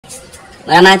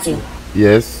Matthew,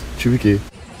 Yes, Chibike.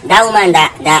 that woman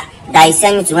that is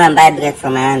sent me to go and buy bread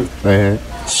from my hand,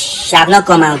 she have not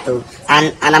come out though.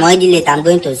 And I'm already late. I'm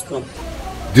going to school.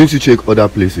 Didn't you check other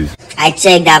places? I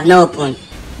checked. They have not opened.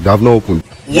 They have not opened.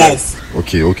 Yes.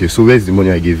 Okay. So where's the money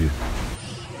I gave you?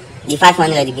 The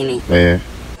 500 you give me.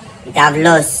 It have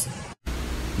lost.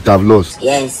 It have lost.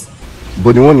 Yes.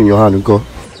 But the one in your hand, uncle.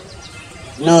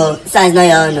 No, this one is not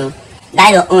your own. No,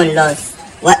 that's your own loss.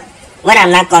 When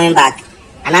I'm not coming back,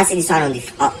 and I see this one on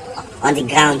the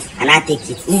ground, and I take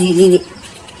it.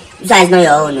 This one is not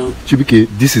your own. No. Chibike,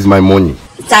 this is my money.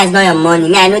 This one is not your money.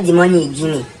 Me, I know the money you give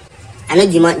me. I know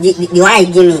the money. The one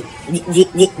you give me.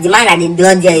 The man that the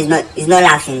drug there is not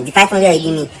laughing. The 500 you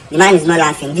give me, the man is not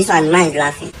laughing. This one, the man is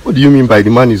laughing. What do you mean by the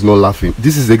man is not laughing?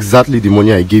 This is exactly the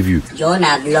money I gave you. Your own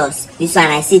have lost. This one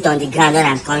I sit on the ground when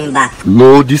I'm coming back.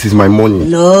 No, this is my money.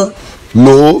 No.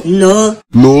 No. No.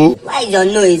 No. Why your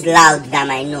no is loud than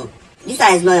my no? This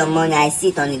one is not your money. I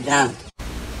sit on the ground.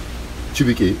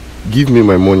 Chibike, give me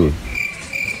my money.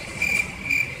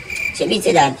 Shebi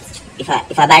say that if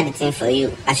I buy the thing for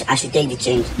you, I should take the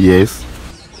change. Yes.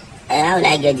 How will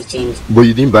I get the change? But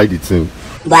you didn't buy the thing.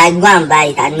 But I go and buy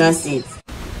it. I did not see it.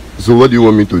 So what do you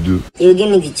want me to do? You give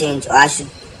me the change, or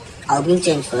I'll bring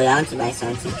change for you. I want to buy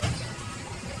something.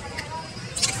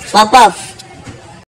 Pop off.